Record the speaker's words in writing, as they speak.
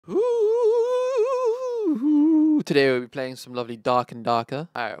Ooh, today we'll be playing some lovely Dark and Darker.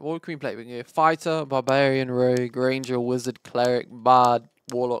 Alright, what can we play? We can go Fighter, Barbarian, Rogue, Ranger, Wizard, Cleric, Bard,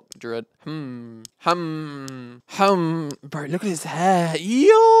 Warlock, Druid. Bro, look at his hair.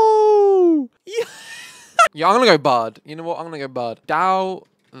 Yo! Yeah. Yeah, I'm gonna go Bard. You know what? I'm gonna go Bard. Dow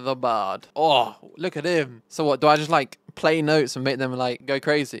the Bard. Oh, look at him. So what, do I just like play notes and make them like go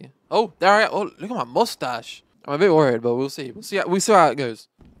crazy? Oh, there I am. Oh, look at my mustache. I'm a bit worried, but we'll see. We'll see how it goes.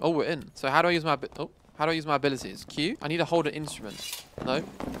 Oh, we're in. So how do I use my abilities? Q? I need to hold an instrument. No?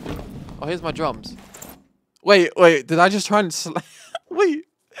 Oh, here's my drums. Wait, did I just try and wait,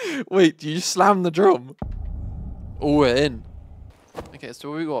 do you just slam the drum? Oh, we're in. Okay,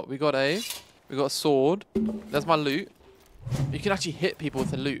 so what we got? We got a sword. There's my loot. You can actually hit people with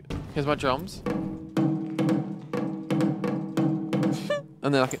the loot. Here's my drums.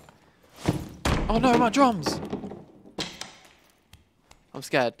 And then I can... Oh no, my drums! I'm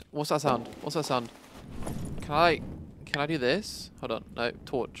scared. What's that sound? Can I do this? Hold on. No,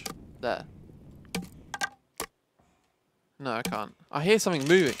 torch. There. No, I can't. I hear something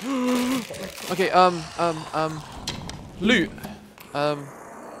moving. Okay, loot.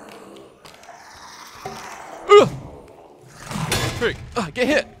 Frick. Get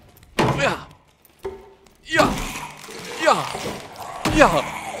hit. Yeah.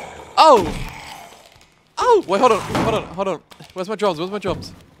 Oh. Wait, hold on. Where's my drums?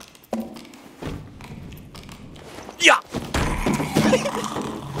 Yeah.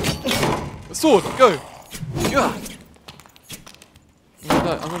 Sword, go. Yeah.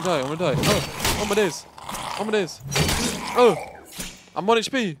 I'm gonna die. Oh my days. Oh, I'm 1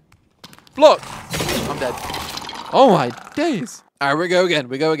 HP. Block. I'm dead. Oh my days. Alright, we go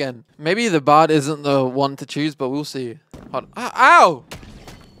again. Maybe the Bard isn't the one to choose, but we'll see. Hold on. Ow!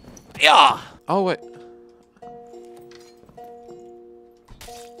 Yeah! Oh, wait.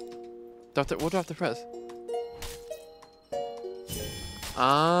 What do I have to press? You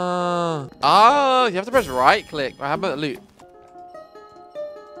have to press right click. How about loot?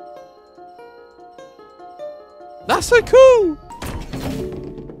 That's so cool!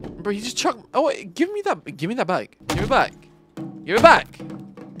 Bro, you just chuck... Oh, wait, give me that back. Give it back. Give it back.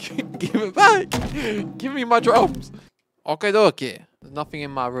 Give me my drums. Okay. There's nothing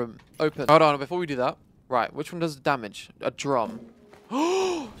in my room. Open. Hold on, before we do that. Right, which one does damage? A drum.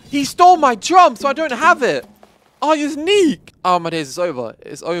 He stole my drum, so I don't have it. Oh, you sneak. Oh, my days, it's over.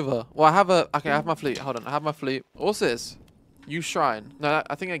 Well, I have my flute. Hold on, I have my flute. What's this? Use shrine. No,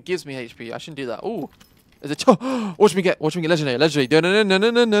 I think it gives me HP. I shouldn't do that. Oh, is it? Watch me get legendary.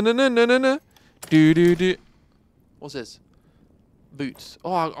 Do. What's this? Boots.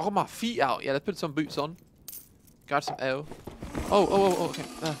 Oh, I got my feet out. Yeah, let's put some boots on. Grab some ale. Oh, okay.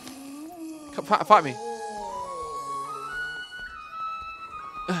 Come fight me.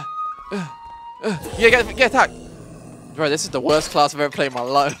 Yeah, get attacked. Bro, this is the worst class I've ever played in my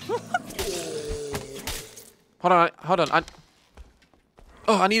life. Hold on.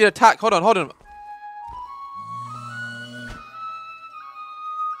 I need an attack. Hold on.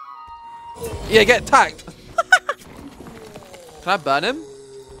 Yeah, get attacked. Can I burn him?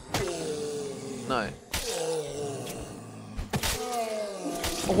 No.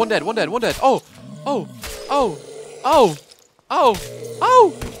 Oh, one dead. Ow!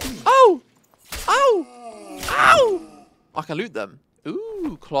 I can loot them.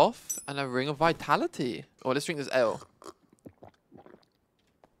 Ooh, cloth and a ring of vitality. Oh, let's drink this ale.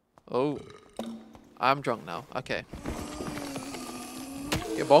 Oh, I'm drunk now. Okay.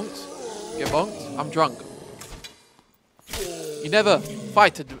 Get bonked. I'm drunk. You never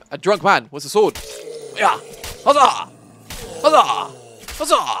fight a drunk man with a sword. Yeah. Huzzah!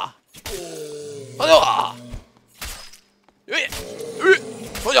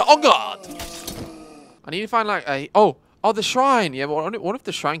 On guard! I need to find like a... Oh, the shrine. Yeah, but what if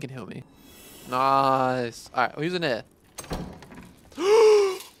the shrine can heal me? Nice. Alright, who's in here?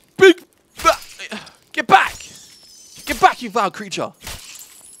 Big... Get back! Get back, you vile creature!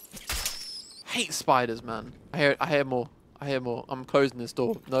 Hate spiders, man. I hear more. I'm closing this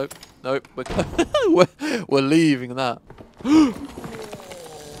door. Nope. We're leaving that.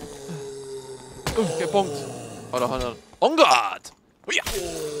 Oh, get bonked. Hold on. On guard!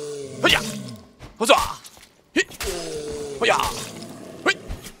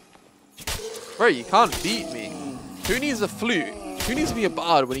 Bro, you can't beat me. Who needs a flute? Who needs to be a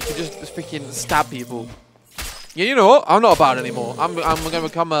bard when he can just freaking stab people? Yeah, you know what? I'm not a bard anymore. I'm gonna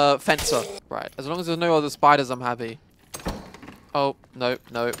become a fencer. Right, as long as there's no other spiders, I'm happy. Oh, no.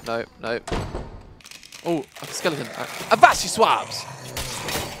 Oh, a skeleton. Avast, you swabs!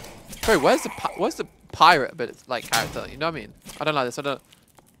 Bro, where's the pirate bit, like, character? You know what I mean? I don't like this.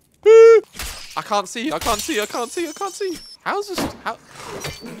 I can't see. I can't see. I can't see. I can't see. How's this? How?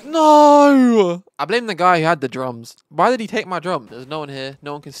 No! I blame the guy who had the drums. Why did he take my drum? There's no one here.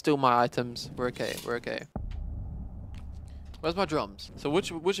 No one can steal my items. We're okay. We're okay. Where's my drums? So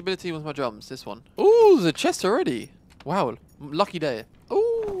which ability was my drums? This one. Ooh, there's a chest already. Wow. Lucky day.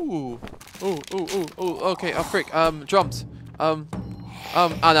 Ooh. Ooh, ooh, ooh, ooh. Okay. Oh, frick. Drums. Oh,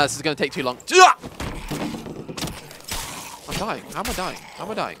 no, this is going to take too long. I'm dying. How am I dying? How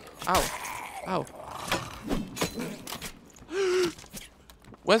am I dying? Ow. Ow.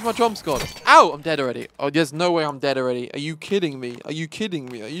 Where's my drums gone? Ow! I'm dead already. Oh, there's no way I'm dead already. Are you kidding me? Are you kidding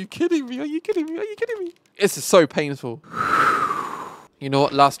me? Are you kidding me? Are you kidding me? Are you kidding me? This is so painful. You know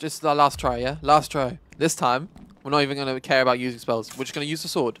what? This is our last try, yeah? Last try. This time, we're not even going to care about using spells. We're just going to use the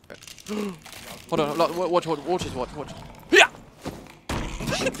sword. Hold on. Watch. Yeah!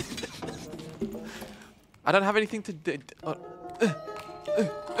 I don't have anything to do.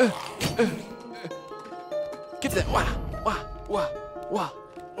 Get that.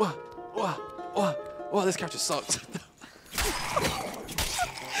 Wow, this character sucks.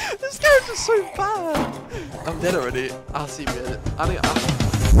 This character's so bad. I'm dead already. I'll see you in a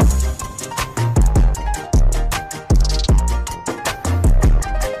minute.